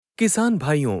किसान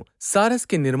भाइयों, सारस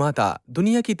के निर्माता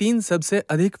दुनिया की 3 सबसे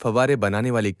अधिक फव्वारे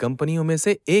बनाने वाली कंपनियों में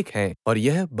से एक हैं और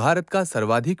यह भारत का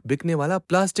सर्वाधिक बिकने वाला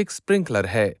प्लास्टिक स्प्रिंकलर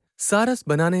है। सारस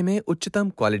बनाने में उच्चतम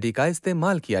क्वालिटी का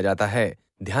इस्तेमाल किया जाता है।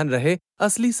 ध्यान रहे,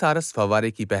 असली सारस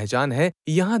फव्वारे की पहचान है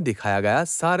यहाँ दिखाया गया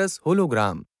सारस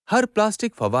होलोग्राम। हर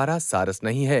प्लास्टिक फव्वारा सारस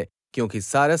नहीं है, क्योंकि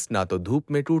सारस ना तो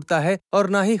धूप में टूटता है और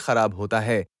ना ही खराब होता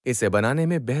है। इसे बनाने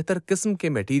में बेहतर किस्म के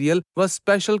मटेरियल व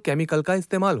स्पेशल केमिकल का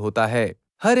इस्तेमाल होता है।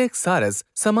 हर एक सारस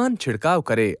समान छिड़काव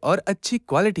करे और अच्छी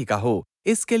क्वालिटी का हो,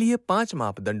 इसके लिए 5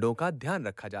 मापदंडों का ध्यान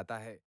रखा जाता है।